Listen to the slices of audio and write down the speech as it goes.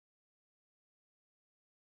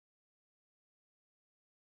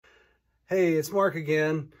Hey, it's Mark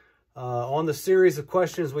again. On the series of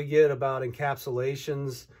questions we get about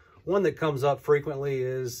encapsulations, one that comes up frequently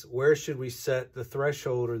is where should we set the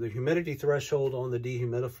threshold or the humidity threshold on the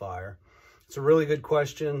dehumidifier? It's a really good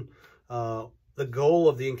question. The goal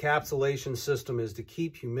of the encapsulation system is to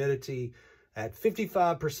keep humidity at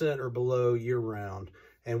 55% or below year-round.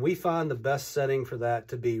 And we find the best setting for that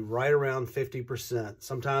to be right around 50%.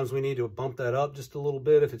 Sometimes we need to bump that up just a little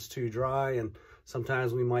bit if it's too dry, and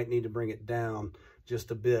sometimes we might need to bring it down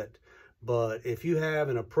just a bit. But if you have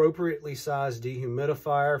an appropriately sized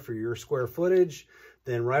dehumidifier for your square footage,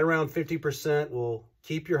 then right around 50% will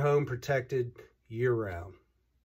keep your home protected year-round.